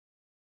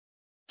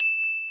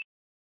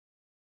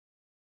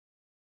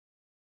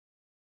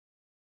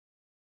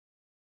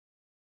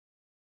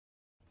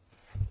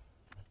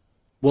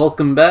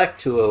Welcome back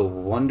to a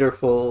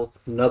wonderful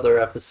another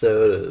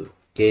episode of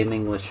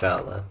Gaming with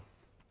Shala.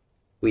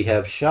 We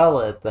have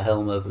Shala at the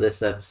helm of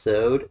this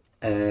episode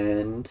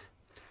and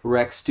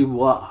Rex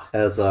Dubois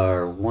as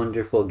our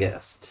wonderful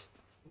guest.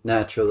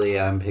 Naturally,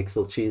 I'm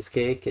Pixel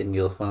Cheesecake, and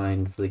you'll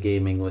find the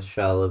Gaming with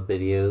Shala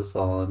videos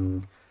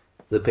on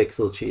the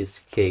Pixel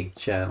Cheesecake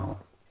channel.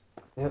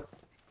 Yep.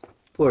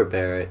 Poor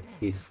Barrett,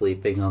 he's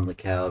sleeping on the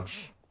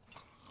couch.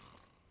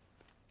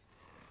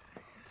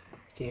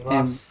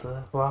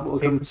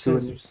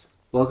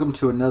 Welcome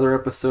to another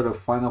episode of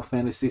Final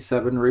Fantasy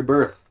VII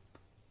Rebirth.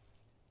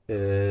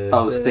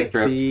 Stick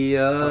drift.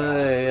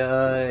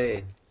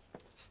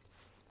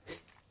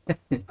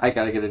 I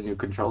gotta get a new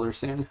controller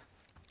soon.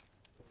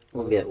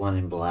 We'll get one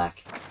in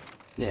black.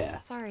 Yeah.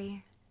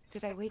 Sorry,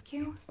 did I wake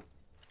you?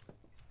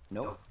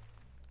 Nope.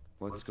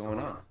 What's going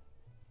on?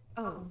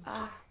 Oh,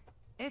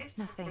 it's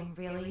nothing,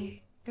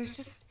 really. There's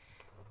just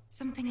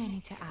something I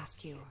need to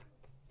ask you.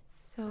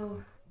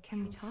 So,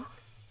 can we talk?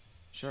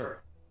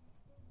 Sure.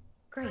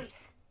 Great,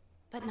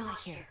 but not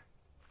here.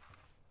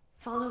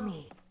 Follow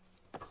me.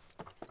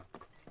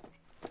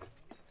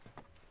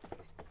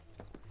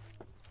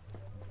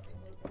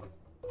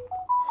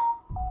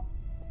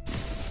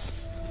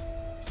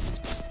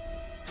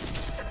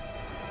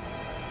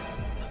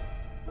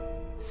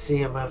 See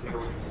him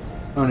everywhere.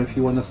 Oh, and if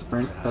you want to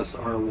sprint, press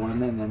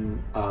R1 and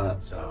then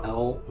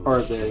L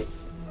or the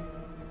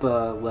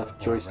left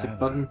joystick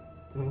button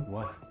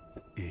What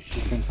is at the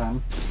same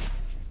time.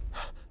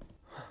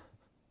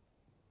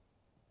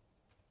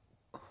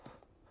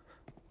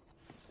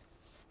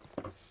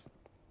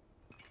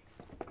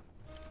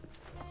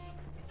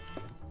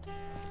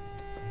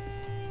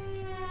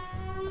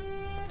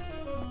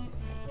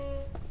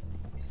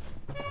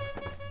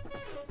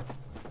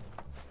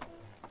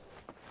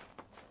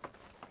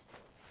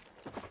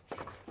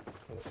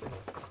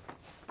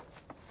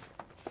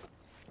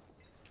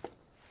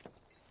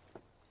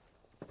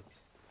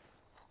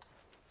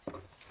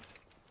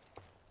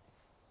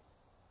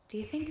 Do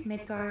you think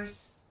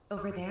Midgar's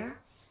over there?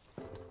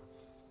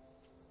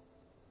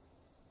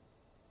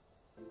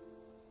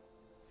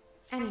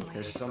 Anyway,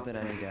 There's something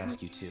I need to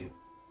ask you too.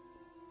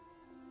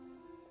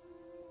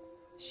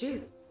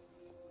 shoot.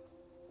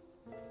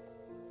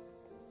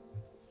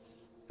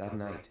 That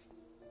night,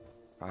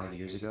 5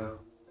 years ago,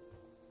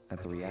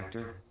 at the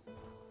reactor,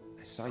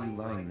 I saw you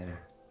lying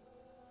there.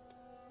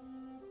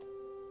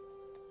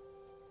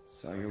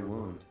 Saw your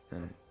wound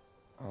and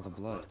all the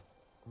blood.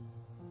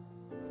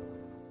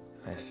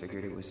 I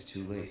figured it was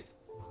too late.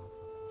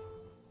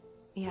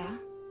 Yeah?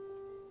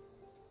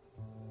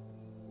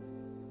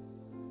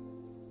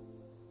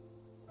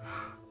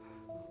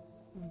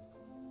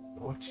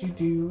 What you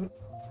do?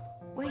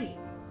 Wait,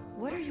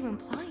 what are you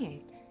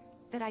implying?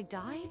 That I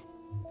died?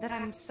 That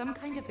I'm some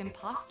kind of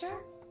imposter?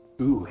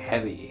 Ooh,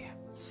 heavy.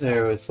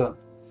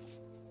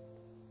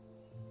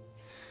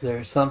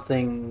 There's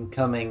something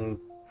coming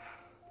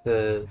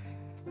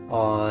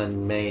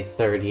on May I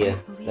 30th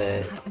can't believe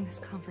that I'm having this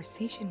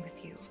conversation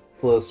with you.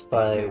 close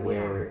by Here we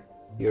where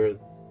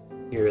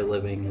you're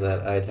living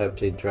that I'd have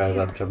to drive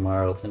up to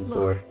Marlton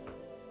Look.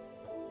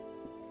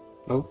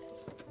 Oh,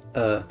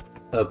 for.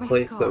 A My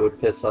place that scar. would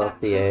piss off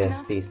That the proof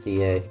enough?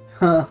 ASPCA.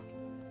 Huh.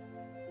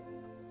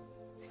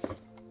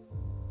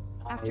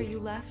 After you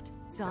left,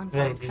 Hey,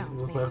 Zongo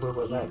found me. wait,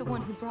 He's wait. the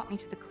one who brought me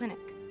to the clinic.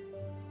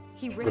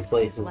 He The risked his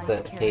places life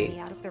that carrying hate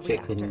me out of the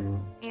reactor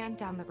chicken, and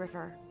down the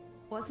river.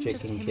 Wasn't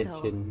just chicken him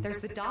though. kitchen. There's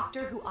the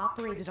doctor who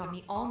operated on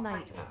me all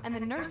night, and the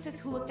nurses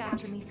who looked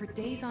after me for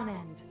days on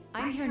end.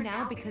 I'm here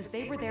now because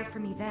they were there for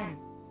me then.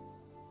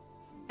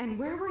 And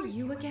where were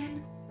you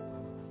again?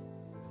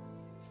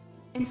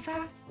 In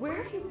fact,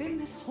 where have you been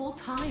this whole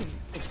time?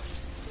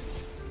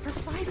 For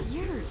 5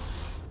 years.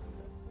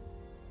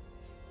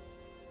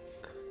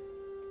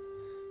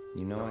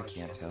 You know I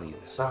can't tell you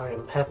this. Sorry,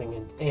 I'm having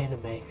an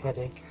anime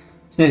headache.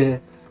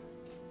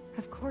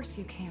 Of course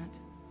you can't.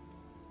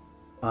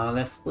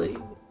 Honestly,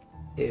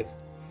 if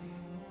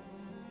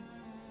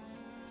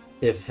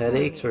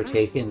headaches were I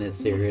just taken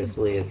as need some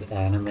seriously as space.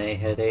 anime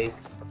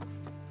headaches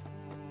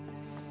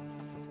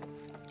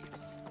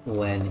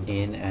when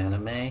in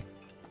anime,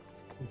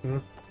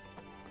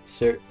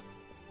 Mm-hmm.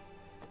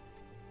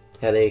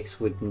 headaches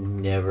would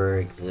never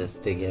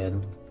exist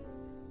again.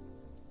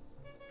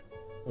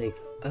 Like,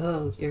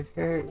 oh, you're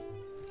hurt.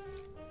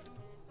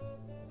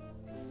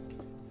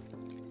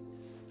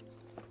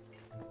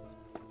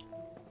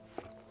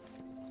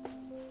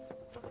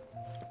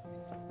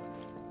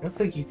 I don't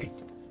think you could.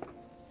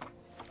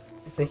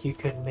 I think you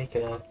could make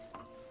the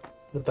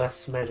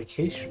best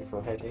medication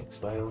for headaches,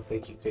 but I don't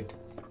think you could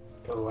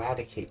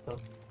eradicate them.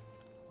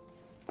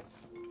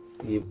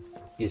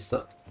 You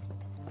saw.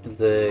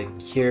 The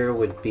cure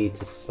would be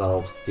to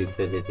solve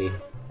stupidity.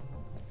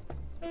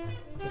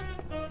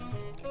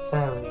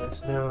 Sadly,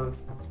 there's no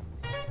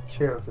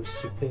cure for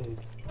stupidity.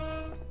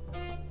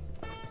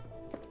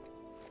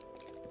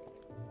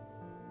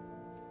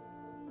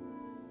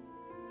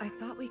 I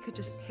thought we could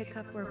just pick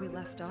up where we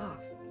left off,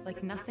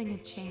 like nothing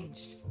had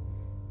changed.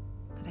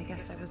 But I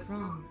guess I was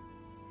wrong.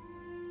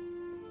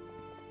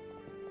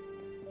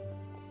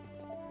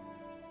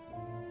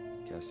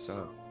 guess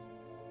so.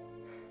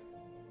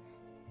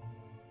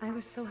 I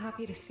was so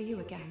happy to see you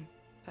again,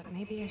 but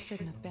maybe I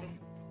shouldn't have been.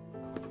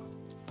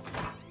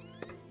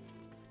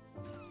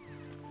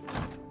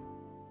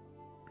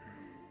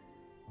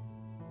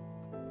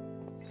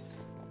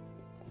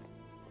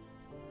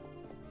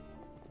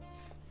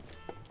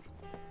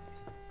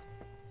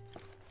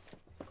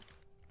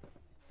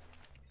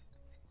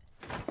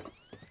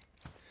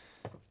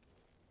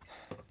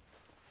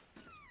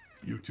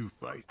 You two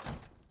fight.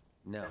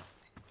 No.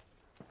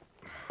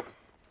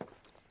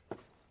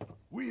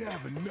 We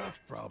have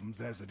enough problems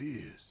as it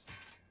is.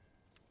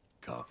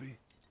 Copy?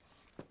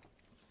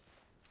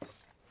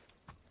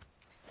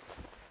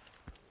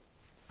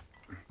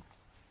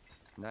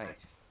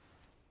 Night.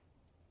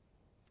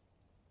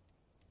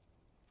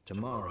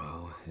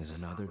 Tomorrow is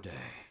another day.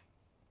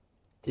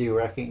 Do you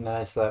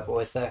recognize that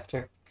voice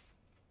actor?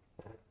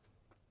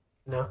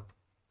 No.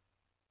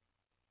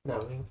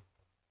 No, I mean,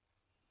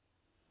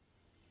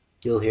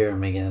 You'll hear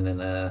him again in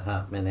a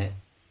hot minute.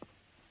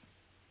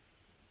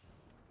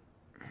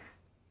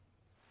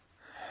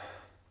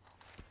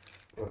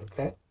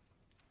 okay.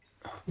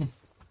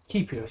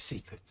 Keep your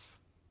secrets.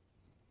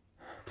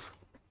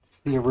 It's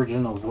the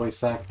original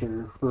voice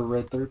actor for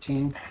Red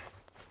 13,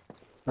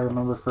 if I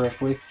remember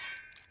correctly.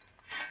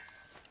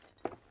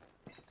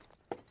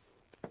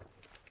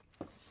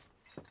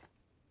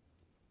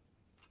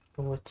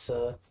 What's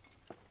a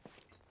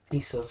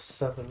piece of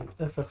 7,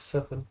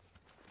 FF7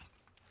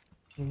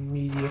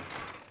 media?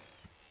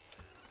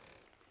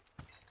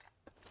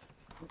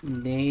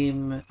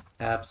 Name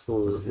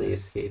absolutely What's this?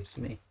 escapes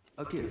me.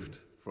 A gift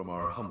from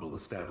our humble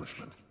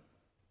establishment.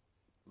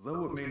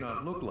 Though it may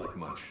not look like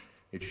much,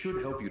 it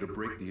should help you to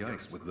break the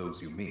ice with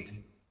those you meet.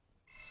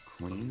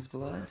 Queen's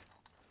blood?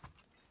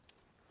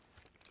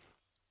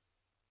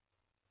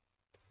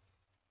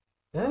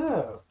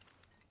 Oh.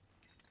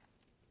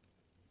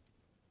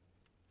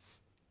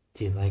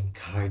 Do you like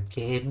card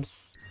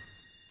games?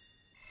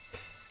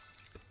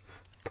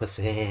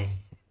 Pussy.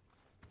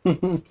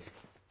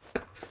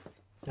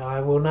 No, I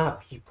will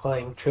not be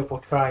playing Triple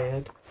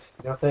Triad.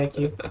 No, thank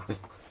you.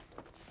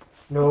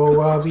 No,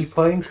 I'll be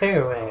playing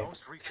Caravan.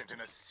 Most recent in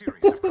a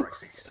series of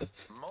crises.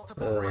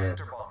 Multiple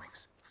reactor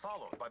bombings,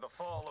 followed by the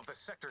fall of the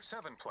Sector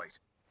 7 plate,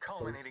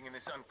 culminating in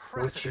this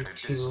Which you unprecedented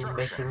two destruction.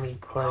 making me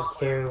play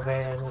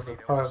Caravan as a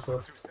part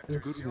of the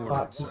Good morning,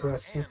 plot sir.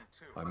 progression.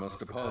 I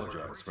must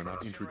apologize for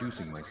not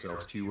introducing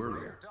myself to you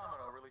earlier.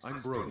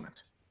 I'm Brody,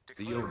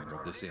 the owner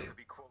of this inn.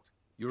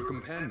 Your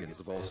companions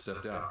have all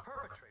stepped out.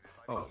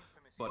 Oh,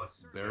 but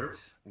Barrett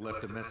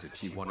left a message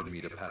he wanted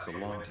me to pass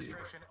along to you.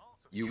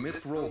 You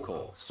missed roll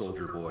call,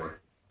 soldier boy.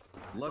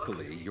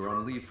 Luckily, you're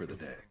on leave for the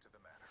day.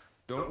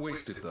 Don't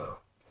waste it, though.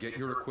 Get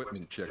your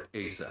equipment checked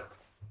ASAP.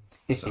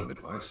 Sound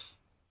advice?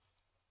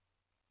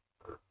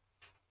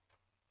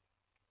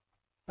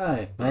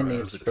 Hi, my Perhaps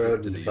name's a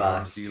trip to Brody the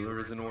arms Boss. dealer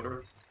is in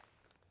order?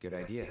 Good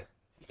idea.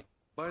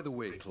 By the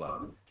way,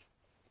 Cloud,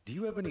 do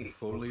you have any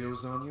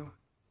folios on you?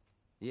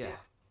 Yeah.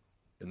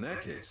 In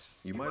that case,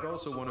 you might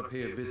also want to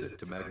pay a visit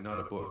to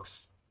Magnata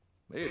Books.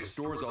 They have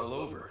stores all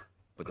over,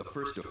 but the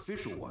first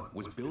official one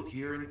was built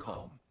here in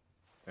Calm,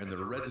 and their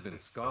resident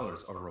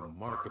scholars are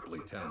remarkably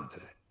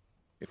talented.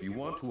 If you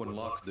want to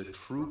unlock the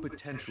true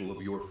potential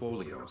of your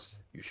folios,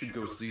 you should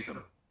go see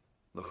them.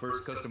 The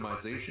first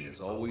customization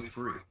is always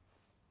free.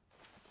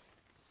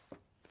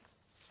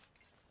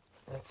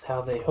 That's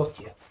how they hook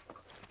you.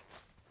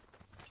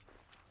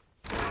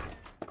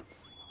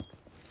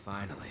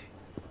 Finally.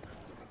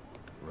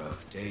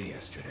 Rough day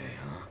yesterday,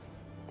 huh?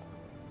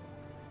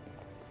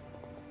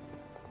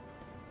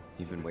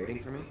 You've been waiting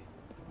for me?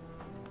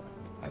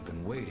 I've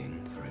been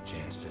waiting for a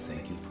chance to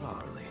thank you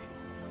properly.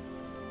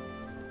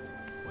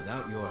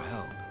 Without your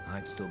help,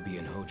 I'd still be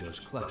in Hojo's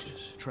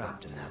clutches,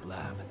 trapped in that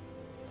lab.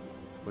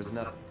 Was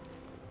nothing.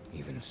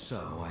 Even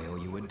so, I owe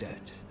you a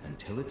debt.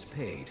 Until it's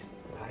paid,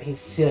 He's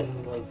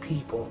sitting like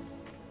people.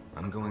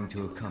 I'm going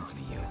to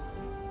accompany you.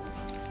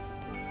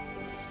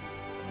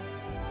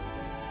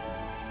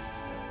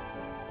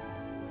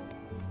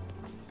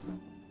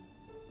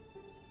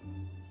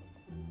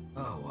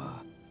 Oh,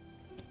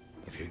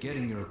 if you're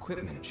getting your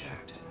equipment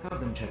checked, have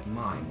them check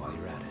mine while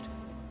you're at it.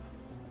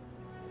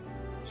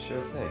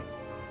 Sure thing.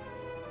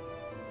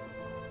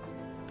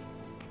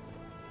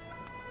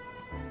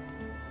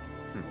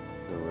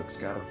 The rook's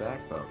got a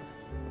backbone.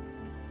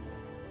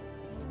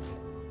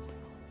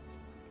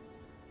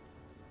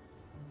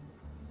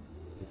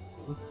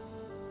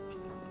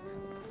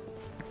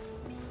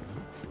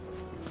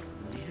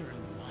 Leader of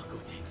the Mako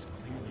tank's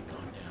clearly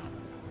gone down.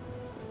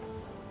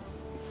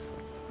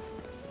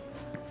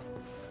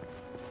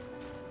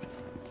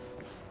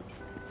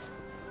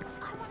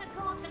 I want to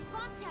go up the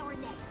clock tower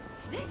next.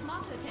 This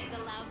Mako tank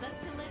allows us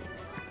to live.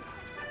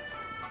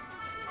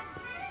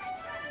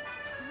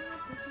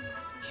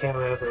 Can't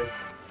remember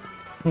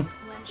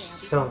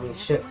so many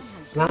shifts.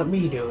 It's not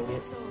me doing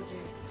it.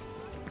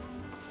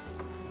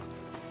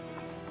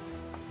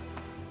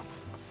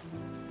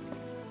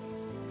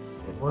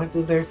 And when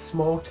did their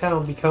small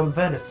town become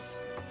Venice?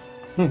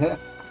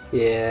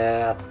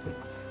 Yeah.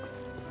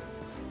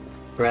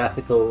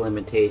 graphical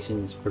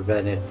limitations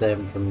prevented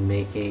them from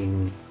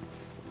making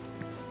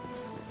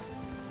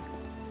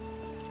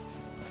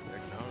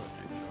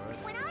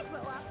When I grow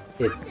up,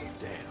 it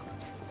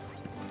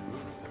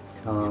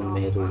I'm gonna calm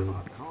Italy.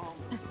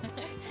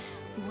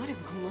 What a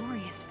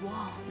glorious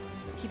wall.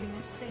 Keeping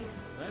us safe.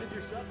 Landed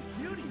yourself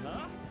a cutie,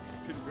 huh?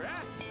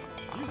 Congrats!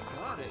 You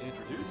gotta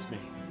introduce me.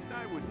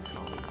 I wouldn't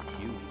call him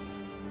cute.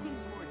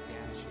 He's more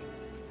dashing,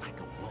 like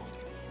a wolf.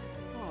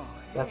 Oh,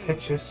 That hey,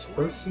 picture's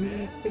supposed to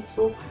be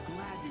Pixel I'm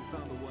glad you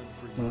found the one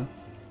for you. Huh?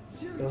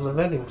 Seriously, in the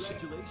vending machine.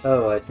 congratulations.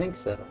 Oh, I think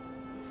so.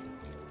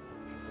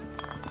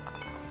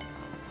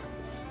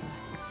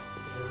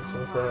 There's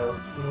like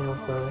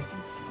the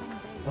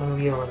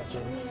Unreal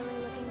Engine.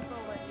 really looking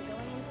forward to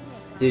going into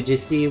makeup. Did you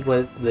see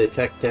what the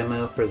tech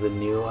demo for the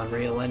new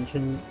Unreal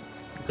Engine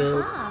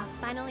build? Ah,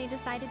 finally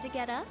decided to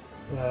get up?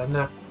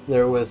 No.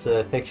 There was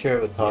a picture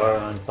of a car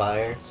on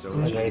fire, So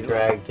and did they you.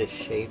 dragged a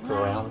shape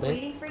Well, around it.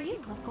 waiting for you,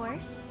 of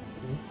course.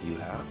 You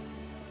have?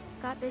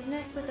 Got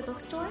business with the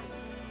bookstore?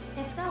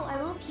 If so, I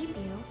won't keep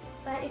you.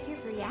 But if you're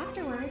free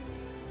afterwards,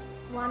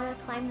 wanna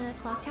climb the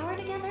clock tower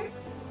together?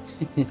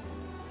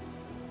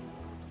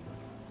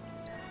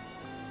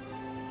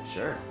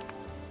 Sure.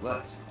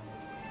 Let's.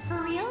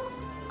 For real?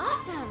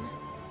 Awesome!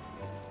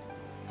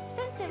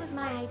 Since it was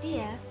my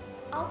idea,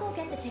 I'll go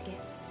get the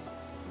tickets.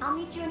 I'll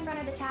meet you in front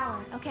of the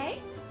tower, okay?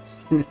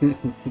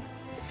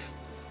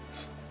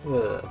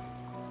 Ugh.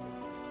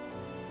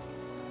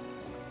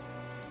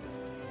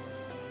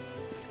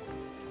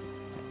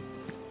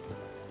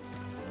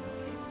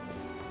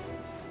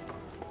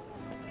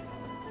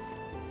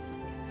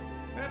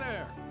 Hey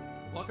there!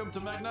 Welcome to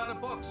Magnata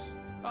Books.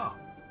 Oh,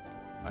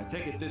 I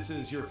take it this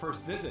is your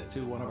first visit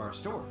to one of our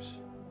stores.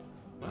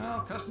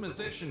 Well,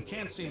 customization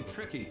can seem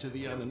tricky to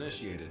the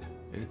uninitiated.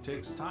 It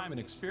takes time and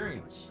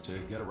experience to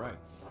get it right.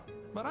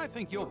 But I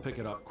think you'll pick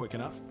it up quick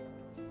enough.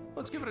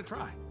 Let's give it a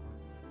try.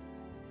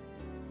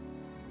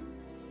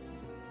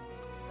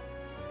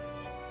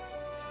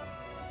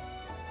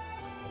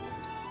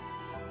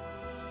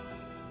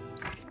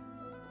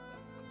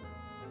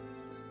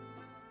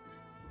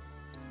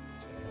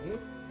 Okay.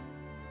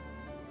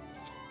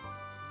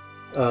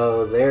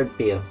 Oh, there'd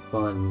be a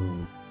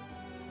fun...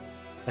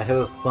 I have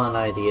a fun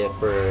idea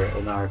for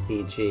an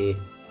RPG.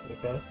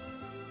 Okay.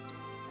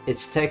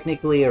 It's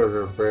technically a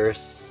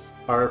reverse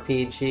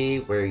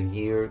RPG where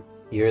you're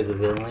the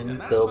villain And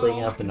that's building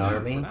about all up I an can do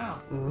army. for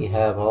now. You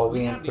have all the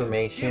We haven't even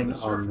information skimmed on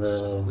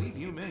surface, the believe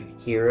you me.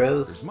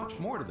 heroes, There's much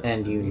more to this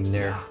and than you meets the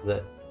nerf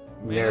eye.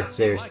 May not nerf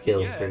seem their like it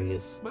skill yet,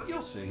 trees, but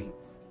you'll see.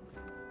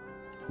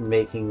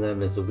 making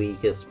them as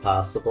weak as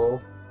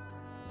possible.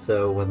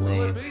 So when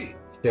What'll it they be?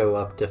 show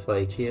up to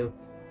fight you,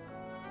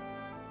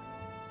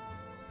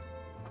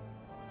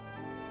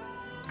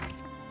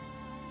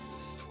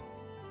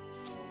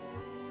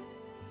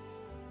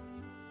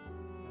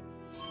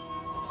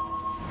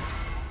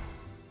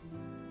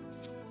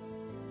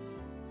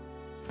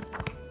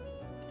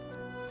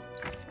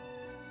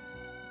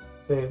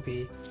 So it'd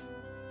be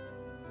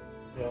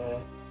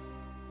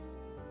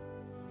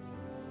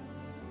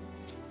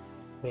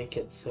make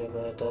it so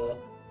that the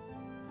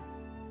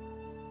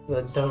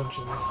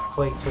dungeons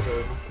play to their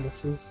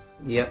weaknesses.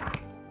 yep.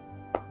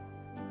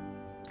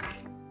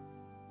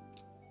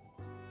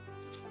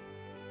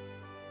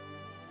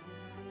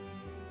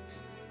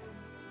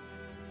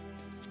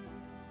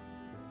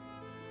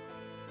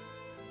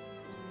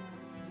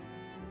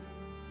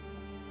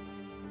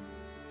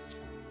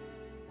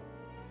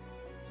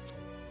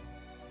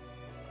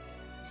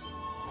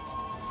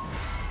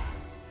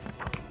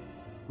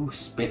 Ooh,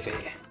 spiffy.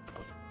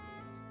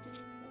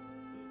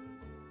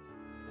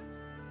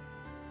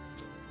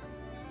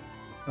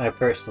 I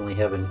personally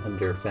have an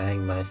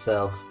underfang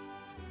myself.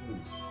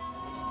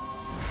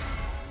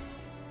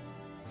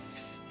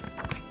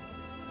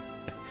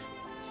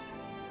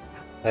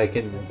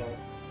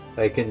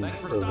 I can Thanks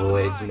for stopping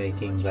avoid by.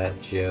 making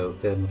that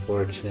joke,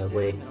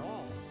 unfortunately.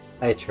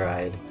 I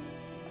tried.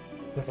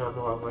 I don't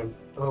know what went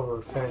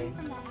over thing.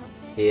 From that outfit,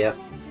 Yep.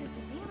 the actors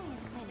really had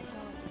to climb a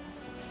tall tower.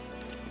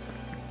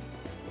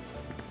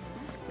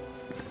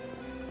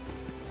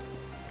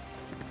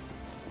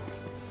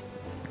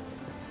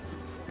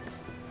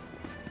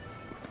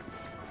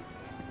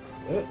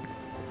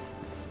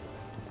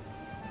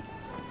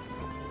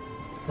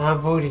 Not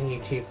voting you,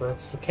 Tifa.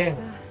 It's the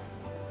camera.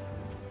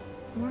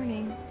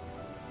 Morning.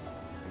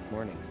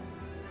 Morning.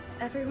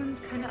 Everyone's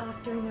kind of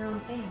off doing their own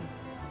thing.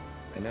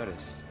 I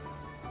noticed.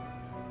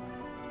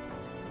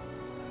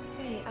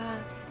 Say,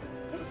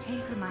 this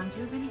tank remind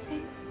you of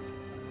anything?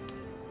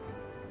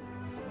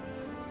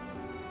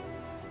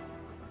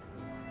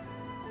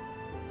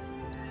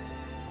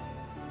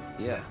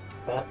 Yeah.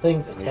 That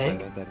thing's a At least I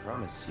tank. made that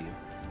promise to you.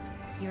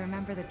 You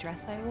remember the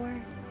dress I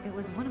wore? It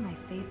was one of my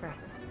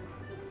favorites.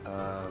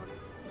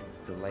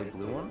 The light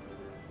blue one?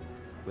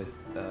 With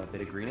a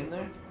bit of green in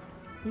there?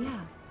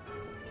 Yeah.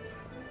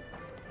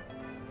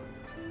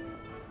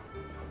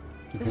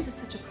 This is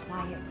such a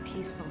quiet,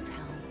 peaceful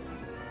town.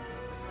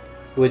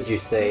 Would you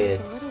say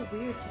It's it's a little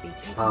weird to be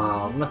taken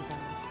calm? easy, though.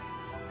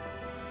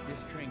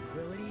 This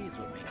tranquility is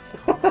what makes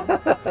calm.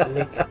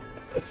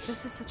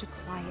 This is such a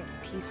quiet,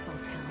 peaceful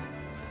town.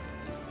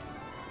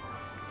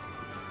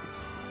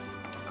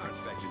 Our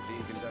inspection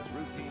team conducts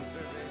routine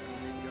surveys of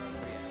Midgard's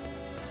reactor.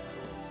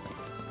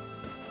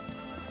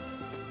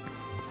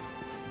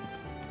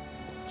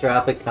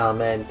 Drop a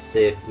comment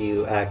if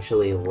you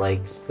actually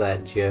liked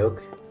that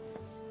joke.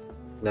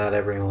 Not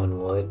everyone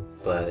would,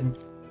 but...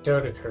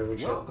 Don't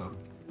encourage it. Welcome.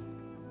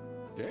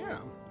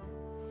 Damn.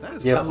 That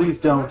is Yeah,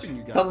 please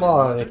don't. Come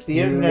on, if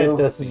the internet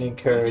doesn't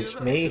encourage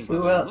me,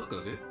 who else?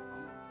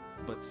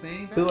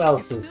 Who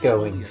else is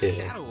going to?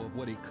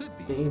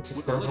 You're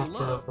just gonna have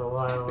to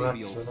rely on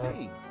Rex for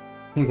that.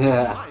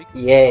 Yeah.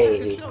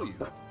 Yay.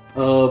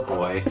 Oh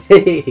boy.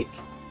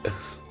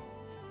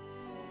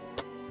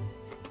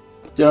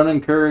 Don't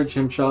encourage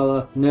him,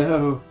 Shala.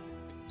 No.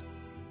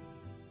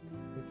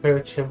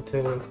 Encourage him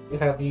to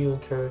have you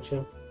encourage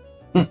him.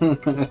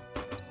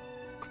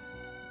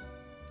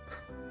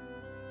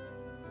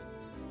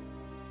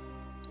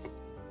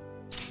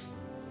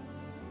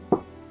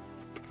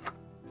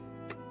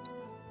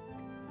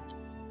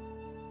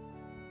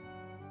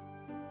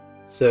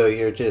 So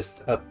you're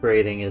just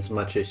upgrading as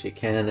much as you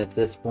can at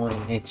this point,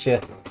 ain't you?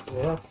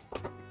 Yes.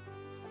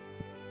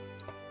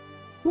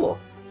 Cool.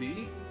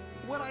 See?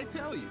 What I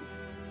tell you?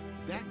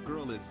 That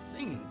girl is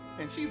singing,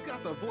 and she's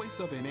got the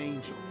voice of an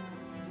angel.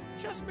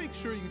 Just make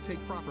sure you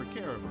take proper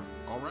care of her,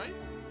 alright?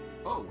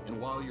 Oh, and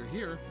while you're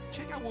here,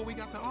 check out what we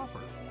got to offer.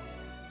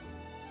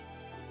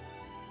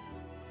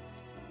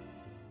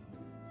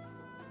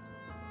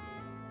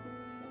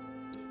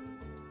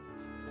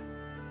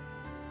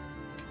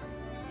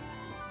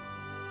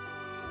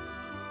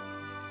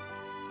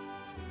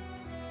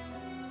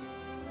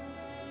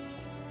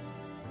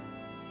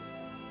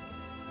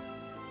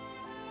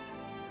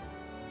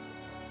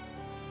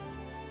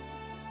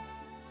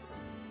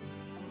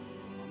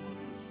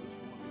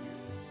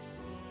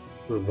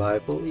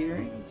 Revival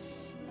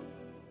earrings?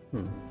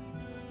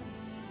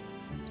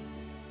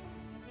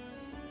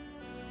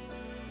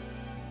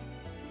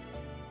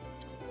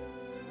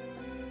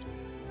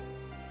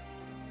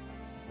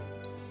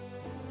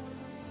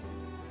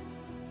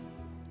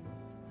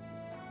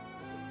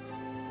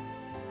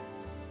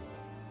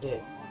 Yeah.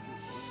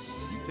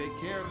 You take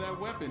care of that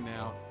weapon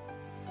now.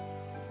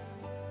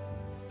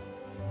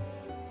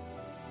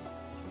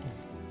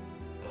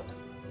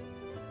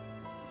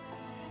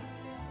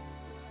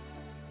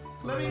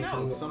 Let me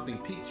know if something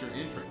piques your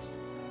interest.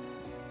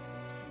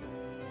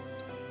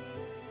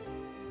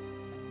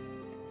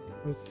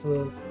 What's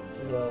the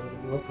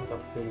weapon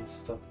upgrade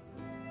stuff?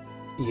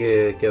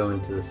 You go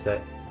into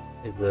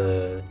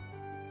the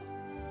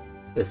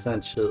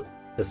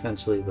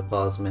essentially the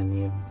pause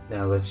menu,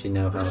 now that you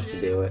know how to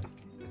do it.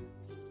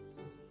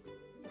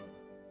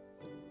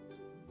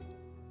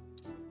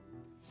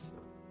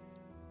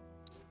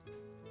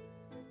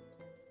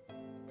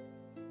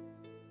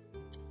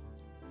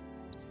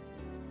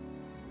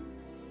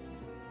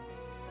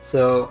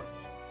 So,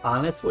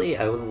 honestly,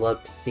 I would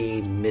love to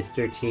see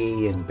Mr.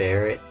 T and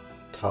Barrett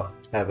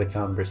have a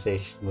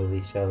conversation with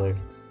each other.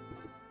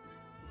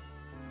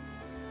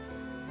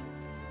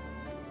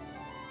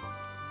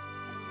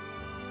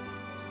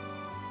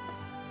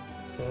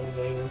 So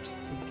they would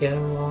get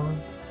along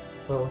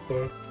well with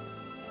their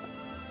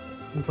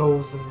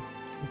goals of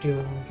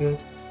doing good.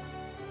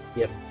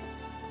 Yep.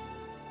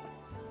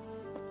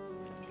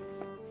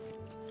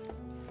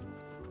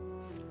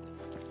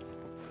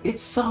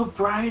 It's so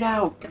bright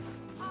out.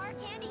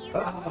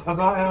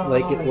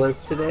 Like it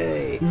was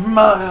today.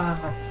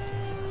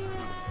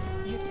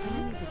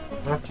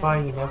 That's why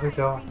you never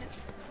go.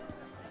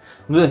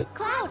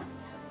 Cloud!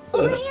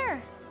 Over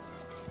here!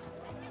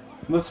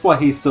 That's why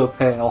he's so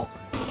pale.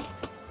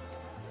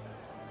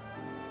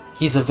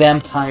 He's a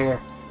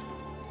vampire.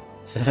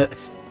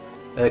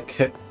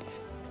 Okay.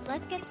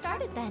 Let's get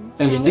started then.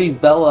 And shall we? she's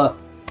Bella.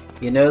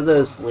 You know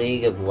those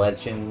League of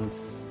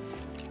Legends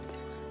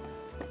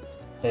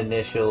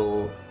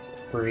initial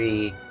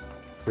free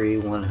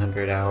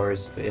 100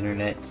 hours of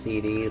internet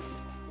CDs?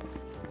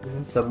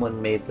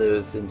 Someone made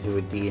those into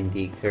a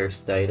D&D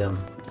cursed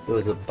item. It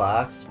was a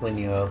box. When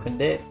you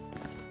opened it,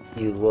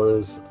 you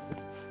lose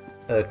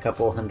a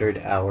couple hundred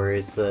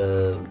hours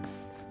of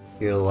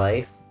your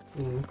life,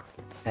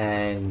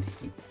 and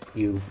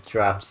you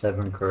drop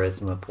 7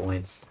 charisma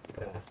points.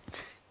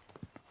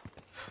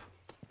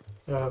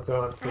 Oh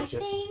god, I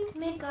think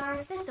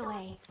Midgar's this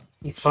way.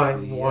 you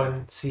find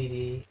one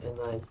CD and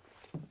then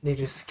they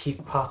just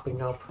keep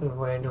popping up in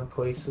random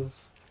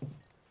places.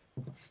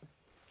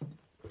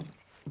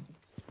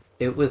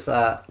 It was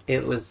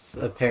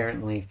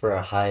apparently for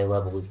a high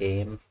level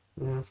game,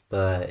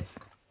 but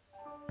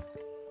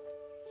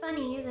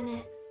Funny, isn't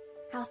it?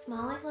 How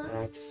small it I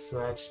looks? just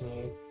imagine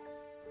you.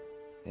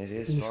 It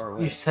is far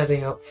away. You're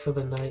setting up for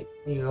the night.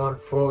 You're on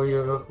for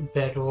your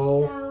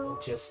bedroll. So,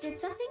 and just did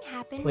something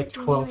happen like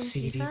between 12 you and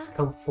CDs Tifa?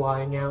 come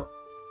flying out.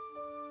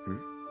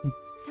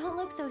 Don't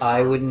look so shocked.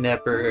 I would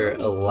never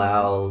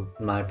allow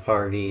my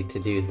party to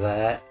do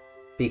that,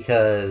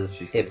 because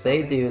if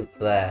they do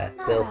that,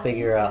 they'll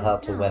figure out how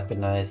to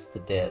weaponize the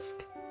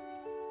disc.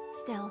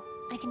 Still,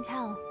 I can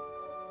tell.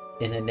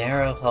 In a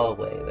narrow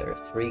hallway, there are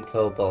 3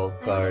 kobold I would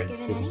have guards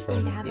given in anything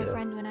front to of have a you.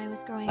 friend when I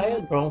was growing I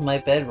up. would roll my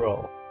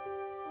bedroll.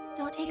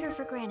 Don't take her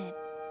for granted.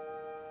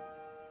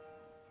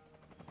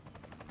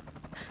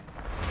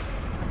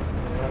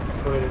 That's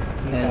where you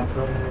have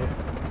to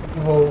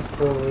roll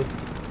for like,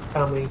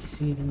 how many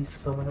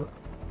CDs come out.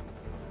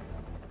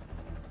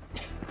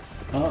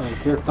 Oh,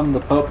 here come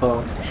the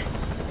popo.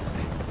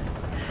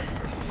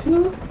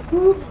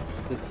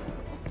 It's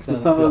The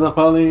sound of the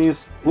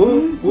police.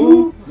 Woo,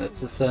 woo.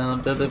 That's the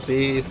sound of the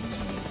beast.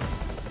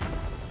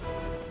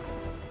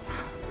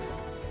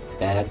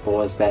 Bad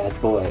boys,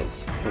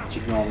 what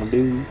you gonna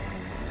do?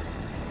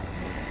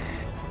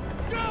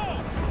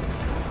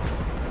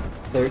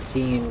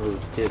 13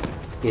 was just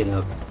in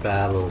a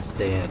battle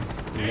stance.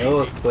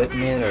 No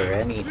equipment or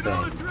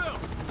anything.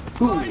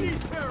 Ooh.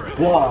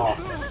 Whoa.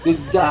 Good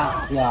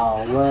God,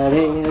 y'all. What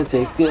is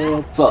it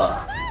good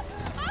for?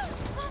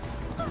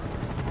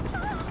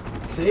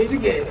 Say it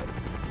again.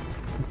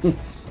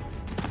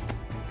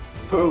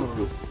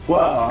 Oh,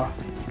 wow.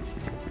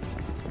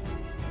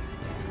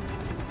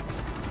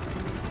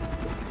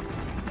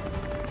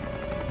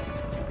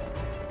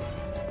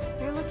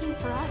 They're looking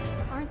for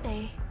us, aren't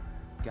they?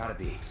 Gotta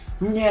be.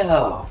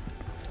 No.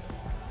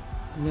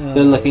 No,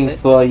 They're looking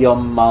for your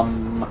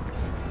mum.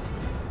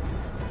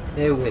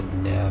 They would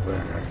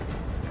never.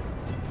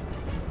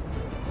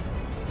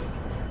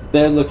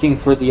 They're looking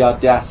for the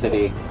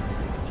audacity.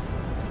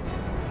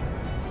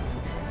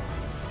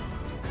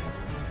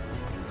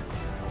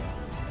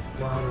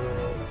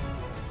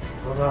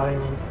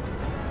 Ryan,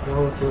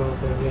 Mojo,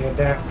 and the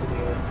audacity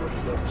of the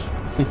switch.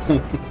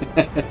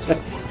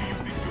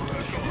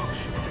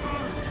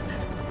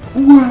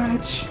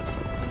 What?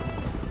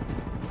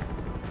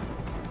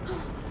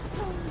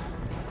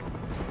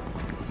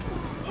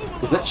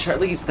 Was that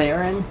Charlize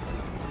Theron?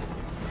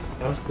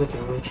 I was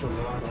thinking Rachel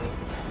Marley.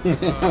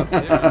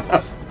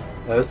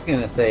 I was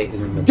gonna say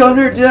Gun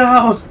her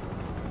down!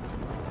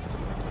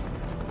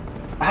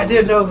 I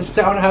didn't know this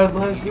town had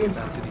lesbians.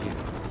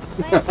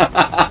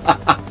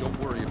 Don't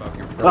worry about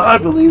your I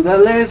believe they're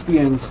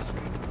lesbians.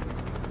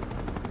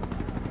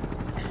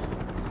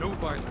 No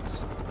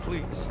violence,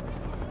 please.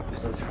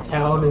 This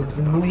town is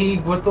in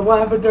league with the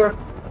lavender.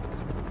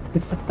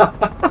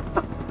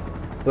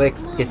 Quick,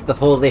 get the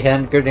holy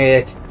hand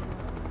grenade.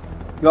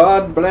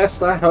 God bless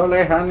the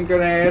holy hand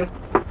grenade.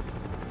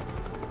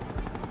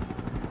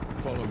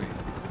 Follow me.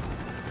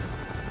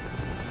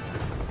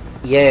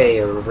 Yay,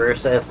 a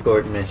reverse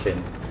escort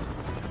mission.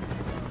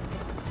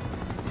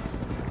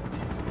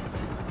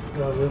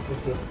 No, this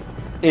is just...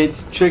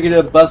 It's trigger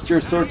to buster,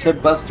 sword to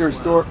buster,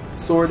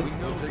 sword.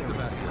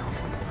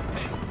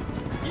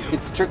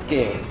 It's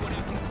tricky.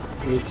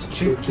 It's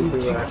tricky,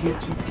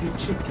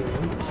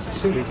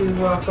 It's tricky,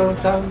 walk on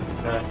town.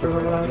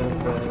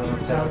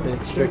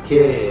 It's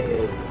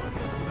tricky.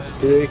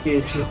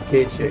 Tricky.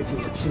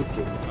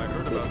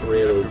 It's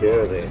really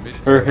girly.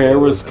 Her hair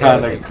was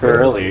kind of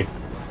curly.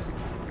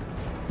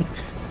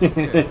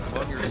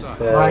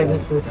 Why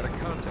this is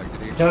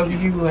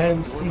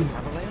WMC.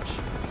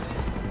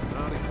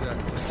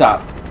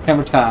 Stop.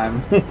 Hammer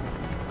time.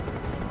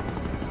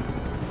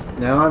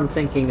 Now I'm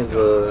thinking of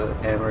the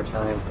Hammer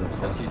Time from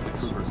Sesame Keep the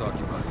troopers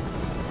occupied.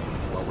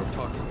 While we're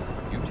talking,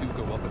 you two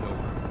go up and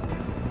over.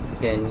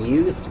 Can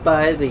you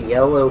spy the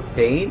yellow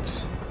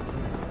paint?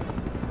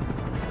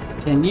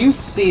 Can you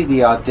see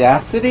the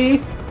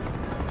audacity?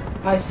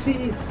 I see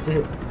it's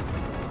the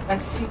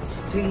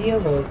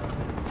yellow.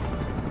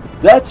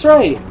 That's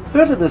right.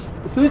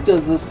 Who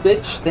does this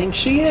bitch think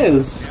she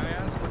is? May I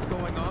ask what's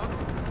going on?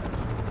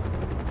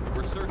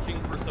 We're searching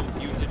for some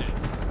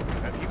fugitives.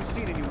 Have you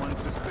seen anyone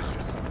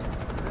suspicious?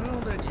 Well,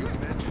 that you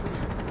mentioned, I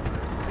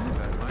think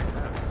I might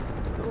have.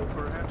 Though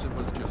perhaps it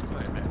was just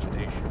my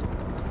imagination.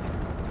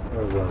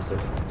 Or was it?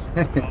 Oh,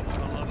 for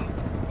the love of...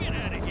 Get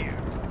out of here!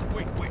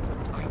 Wait.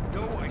 I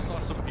know I saw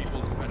some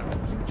people who had a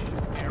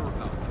fugitive air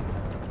about them.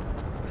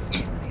 I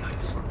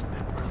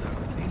remember their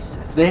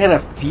faces. They had a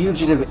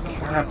fugitive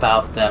air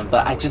about them,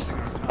 but I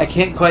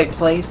can't quite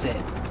place it.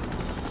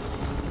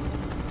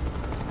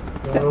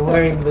 They were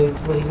wearing the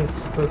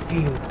latest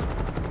perfume.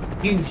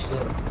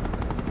 Fugitive.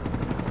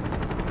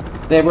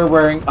 They were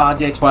wearing eau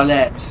de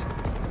toilette.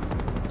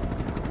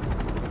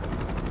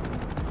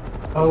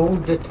 Oh,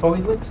 the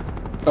toilet?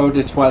 Eau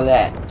de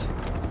toilette.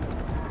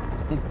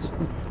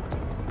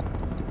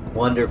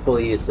 Wonderful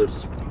use of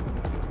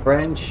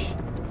French.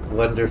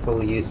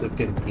 Wonderful use of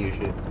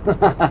confusion.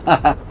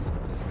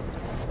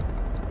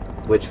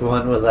 Which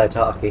one was I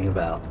talking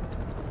about?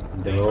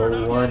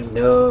 No one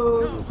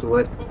knows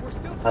what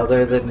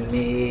other than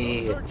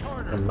me.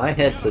 And my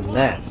head's a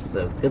mess,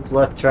 so good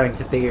luck trying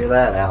to figure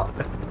that out.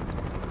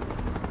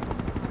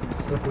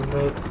 So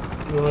the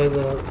way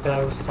the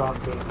guy was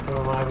talking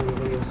reminded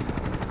me of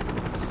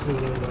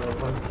seeing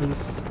One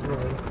Piece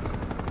where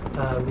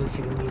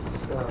Luffy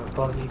meets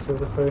Buggy for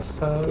the first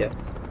time. Yep.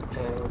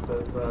 And it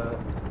says,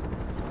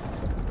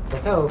 it's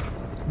like, oh,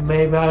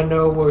 maybe I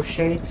know where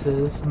Shanks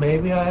is,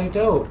 maybe I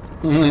don't.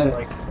 It's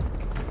like,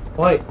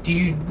 what, do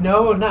you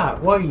know or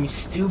not? What, are you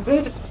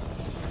stupid?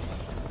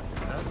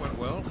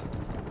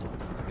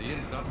 The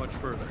inn's not much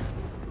further,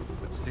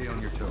 but stay on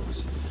your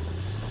toes.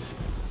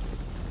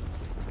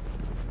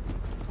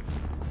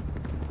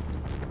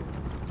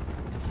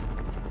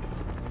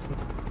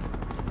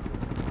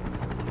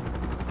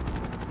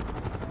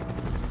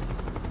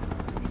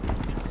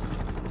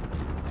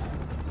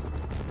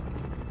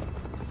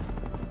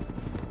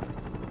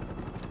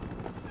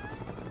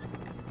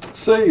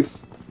 Safe.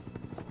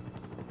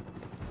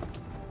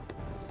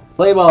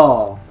 Play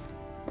ball.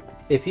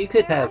 If you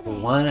could have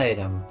one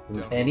item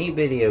from any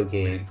video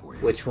game,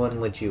 which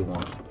one would you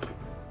want?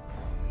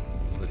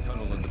 The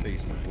tunnel in the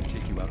basement will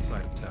take you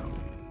outside of town.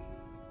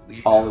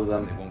 Leave All now of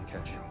them. and they won't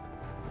catch you.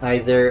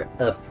 Either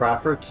a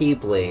proper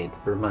keyblade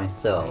for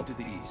myself, Head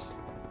to the east.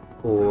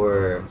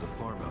 or There's a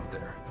farm out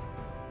there.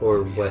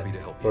 or I'd be what, happy to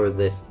help you. or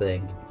this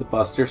thing. The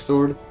Buster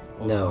Sword?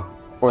 No,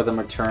 Or the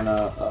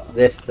Materna,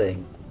 this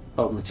thing.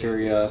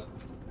 Materia.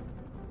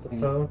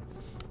 Oh,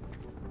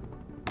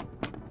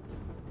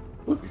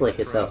 Looks like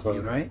a cell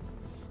phone, right?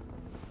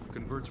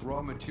 Converts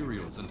raw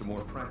materials into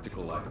more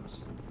practical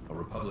items. A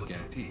Republic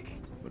antique,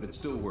 but it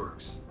still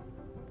works.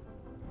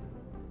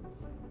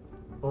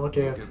 I wonder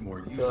You'll if get more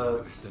use out of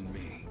it the than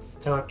me.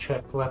 Star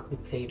Trek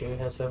replicator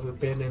has ever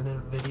been in a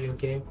video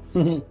game.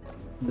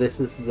 This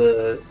is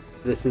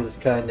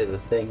kind of the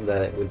thing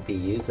that it would be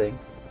using.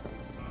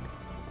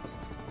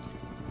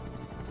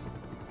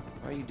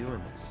 Why are you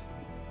doing this?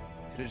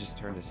 Could have just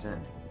turned us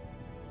in.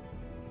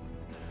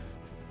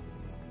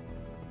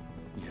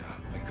 Yeah,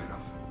 I could have.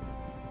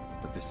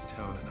 But this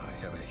town and I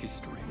have a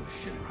history with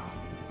Shinra.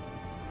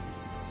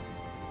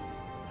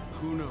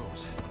 Who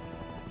knows?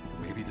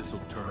 Maybe this will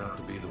turn out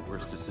to be the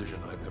worst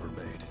decision I've ever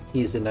made.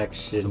 He's an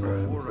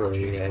ex-Shinra before I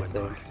change employee, I my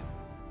think. mind,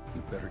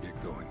 you better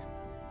get going.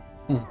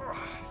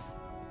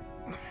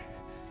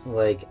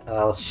 Like,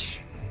 I'll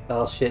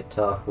shit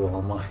talk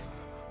Walmart.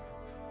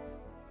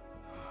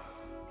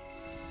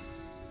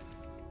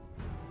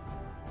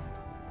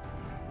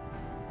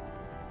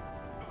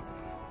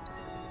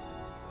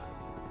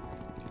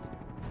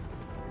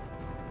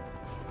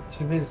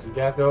 Too busy, you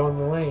gotta go on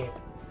the lane.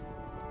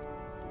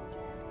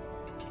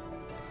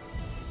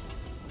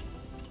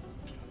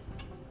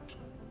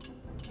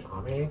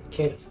 Oh man,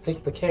 can't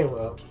stick the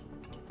camera up.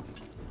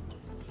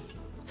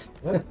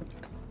 What?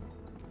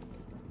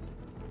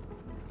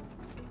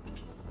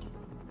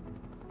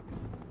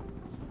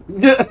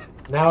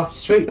 Now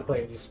Street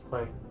Player is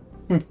playing.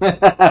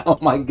 Oh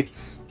my god.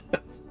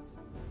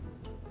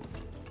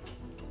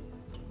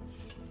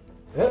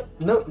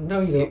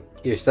 No, you don't.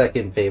 Your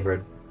second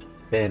favorite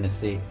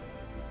fantasy.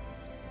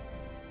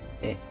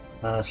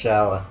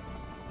 Shala.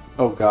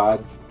 Oh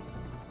god.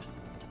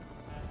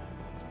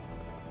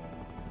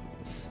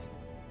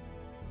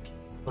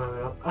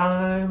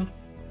 I'm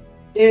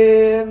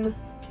in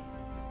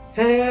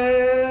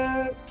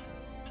heaven.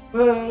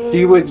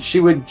 She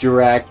would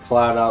drag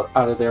Cloud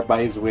out of there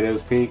by his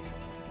widow's peak.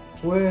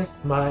 With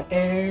my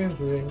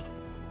Aaron,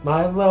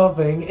 my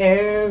loving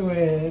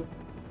Aaron.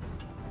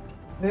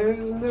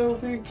 There's no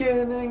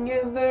beginning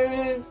and there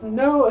is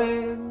no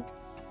end.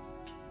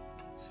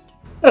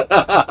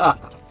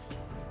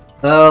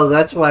 Oh,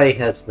 that's why he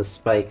has the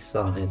spikes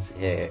on his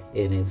hair.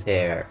 In his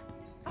hair.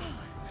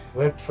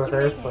 Went for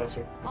her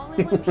pleasure. All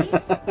in one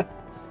piece?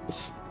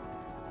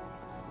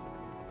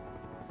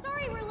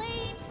 Sorry we're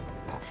late.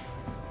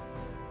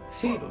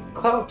 See,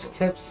 Cloud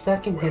kept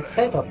stacking his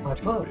head up my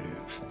butt.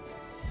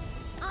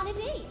 On a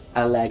date.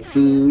 I like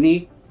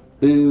booty,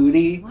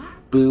 booty,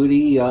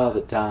 booty all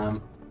the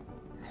time.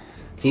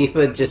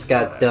 Tifa just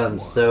got done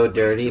so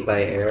dirty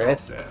by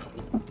Aerith.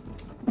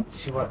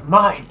 She went,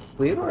 mine!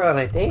 We were on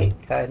a date,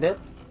 kind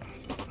of.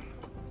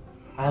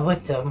 I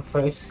looked at him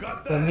first.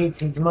 That means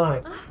he's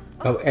mine.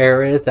 Oh,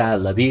 Aerith, I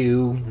love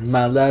you.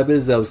 My love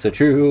is oh so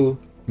true.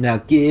 Now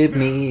give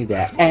me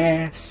that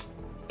ass.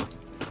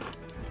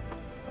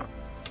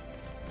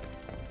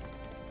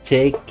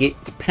 Take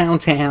it to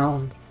Pound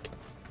Town.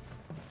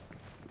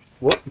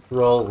 What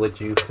role would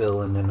you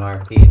fill in an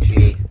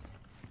RPG?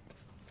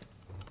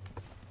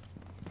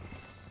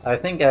 I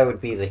think I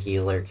would be the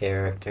healer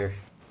character.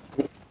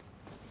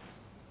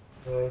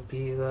 Would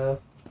be the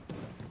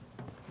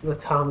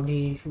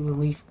comedy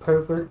relief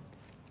pervert.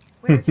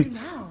 Where to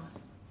now?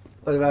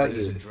 What about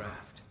There's you? a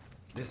draft.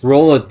 This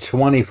Roll a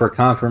 20 for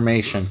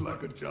confirmation. Looks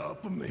like a job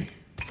for me.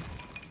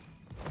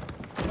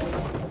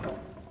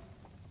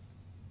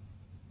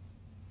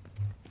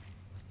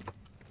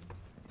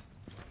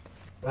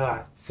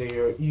 Ah, so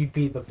you'd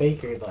be the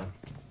baker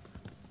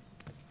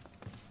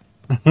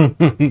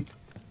then.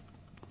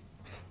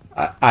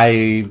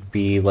 I'd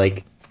be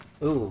like,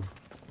 Ooh,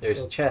 there's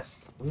a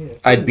chest. Yeah.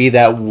 I'd be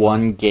that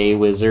one gay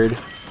wizard.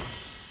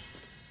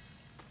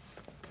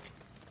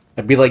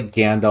 I'd be like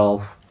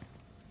Gandalf.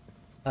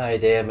 High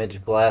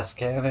damage glass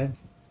cannon.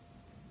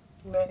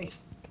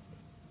 Nice.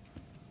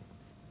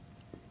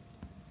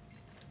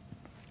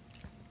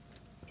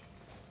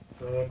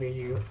 Whatever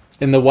you.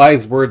 In the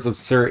wise words of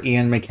Sir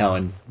Ian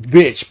McKellen,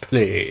 bitch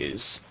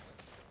please.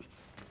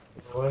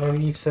 Whenever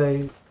you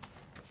say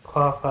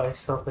qualify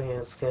something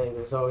as gay,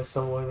 there's always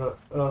someone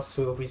else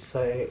who will be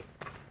saying,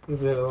 who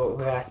will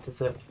react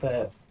as if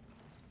that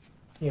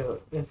You know,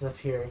 as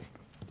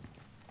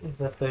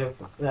if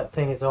that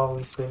thing has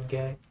always been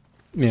gay.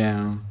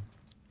 Yeah.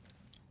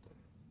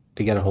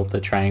 You gotta hold the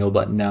triangle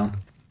button down.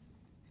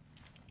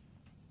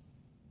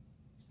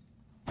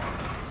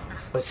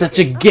 Such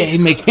a gay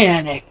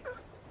mechanic!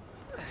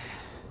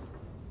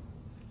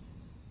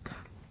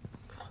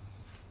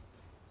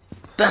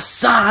 The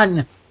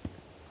sun!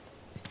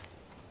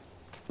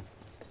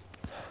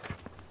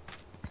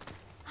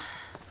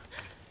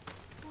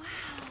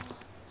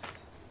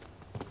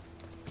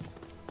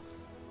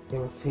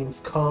 It seems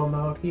calm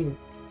out here.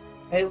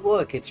 Hey,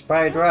 look, it's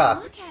Pride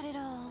Rock. Look at it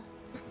all.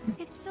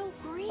 It's so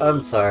green.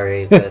 I'm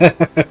sorry,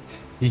 but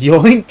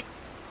Yoink!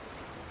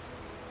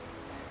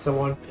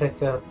 Someone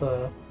pick up,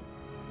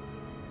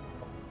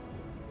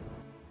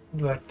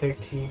 like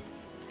 13.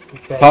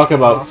 Talk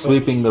about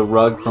sweeping the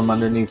rug from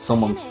underneath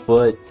someone's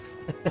foot.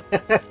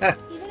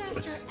 Even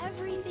after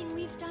everything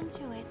we've done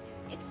to it,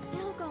 it's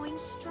still going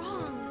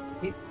strong.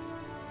 It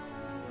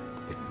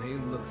may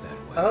look that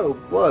way. oh,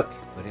 look.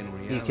 But in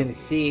reality, You can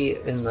see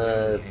it's in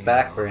the really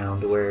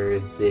background where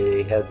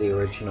they had the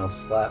original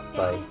slap Guess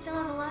fight. I still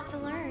have a lot to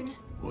learn.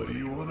 What do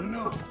you want to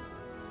know?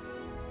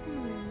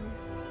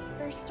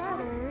 For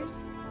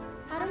starters,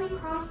 how do we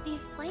cross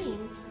these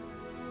plains?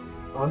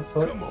 On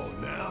foot? Come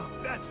on now,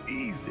 that's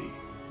easy.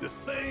 The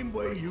same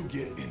way you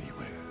get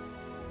anywhere.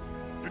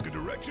 Pick a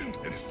direction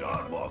and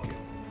start walking.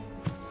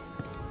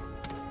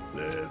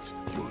 Left,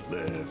 your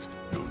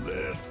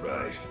left,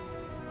 right.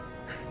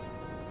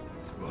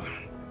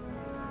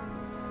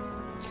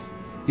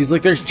 He's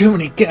like, there's too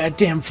many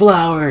goddamn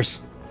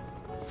flowers!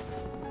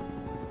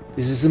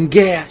 This is some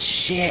gas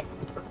shit!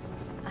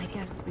 I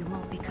guess we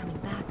won't be coming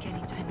back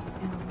anytime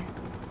soon.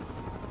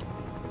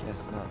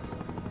 Guess not.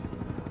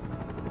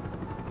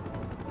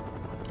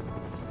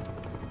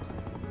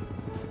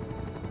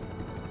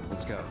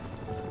 Let's go.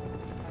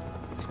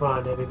 Come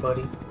on,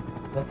 everybody.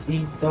 Let's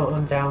ease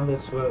on down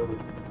this road.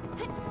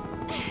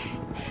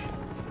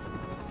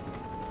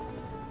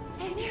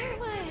 And there it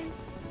was,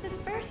 the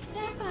first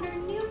step on our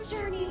new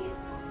journey.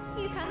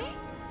 You coming?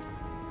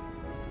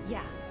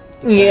 Yeah.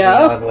 Depending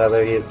on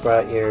whether you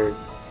brought your...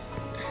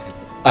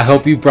 I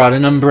hope you brought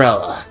an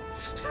umbrella.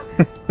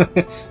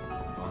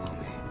 Follow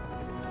me.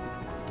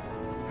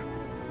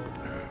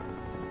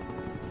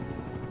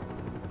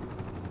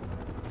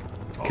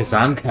 Cause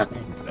I'm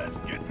coming. Let's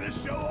get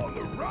this show on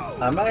the road.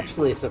 I'm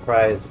actually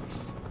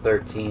surprised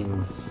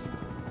 13's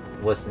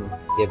wasn't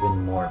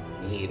given more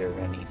meat or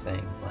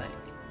anything, like...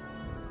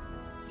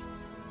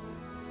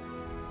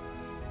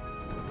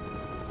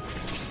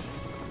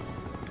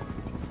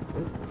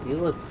 He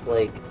looks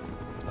like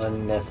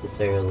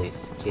unnecessarily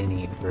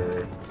skinny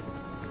for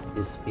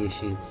his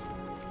species.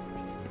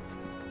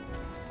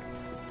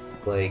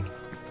 Like,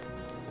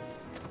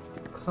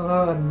 Come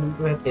on,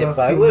 Red If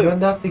Bucky, I would've- you're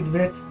nothing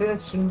but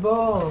flesh and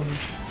bone.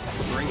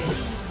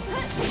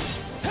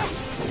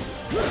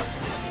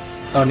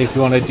 Oh, and if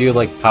you want to do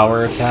like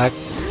power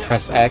attacks,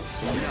 press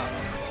X.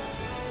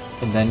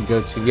 And then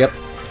go to, yep.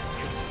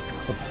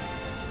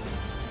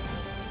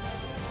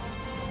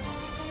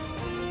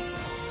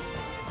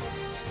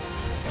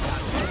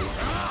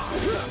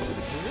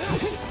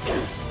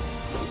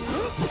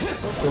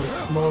 That's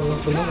a small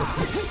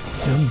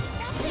locomotive.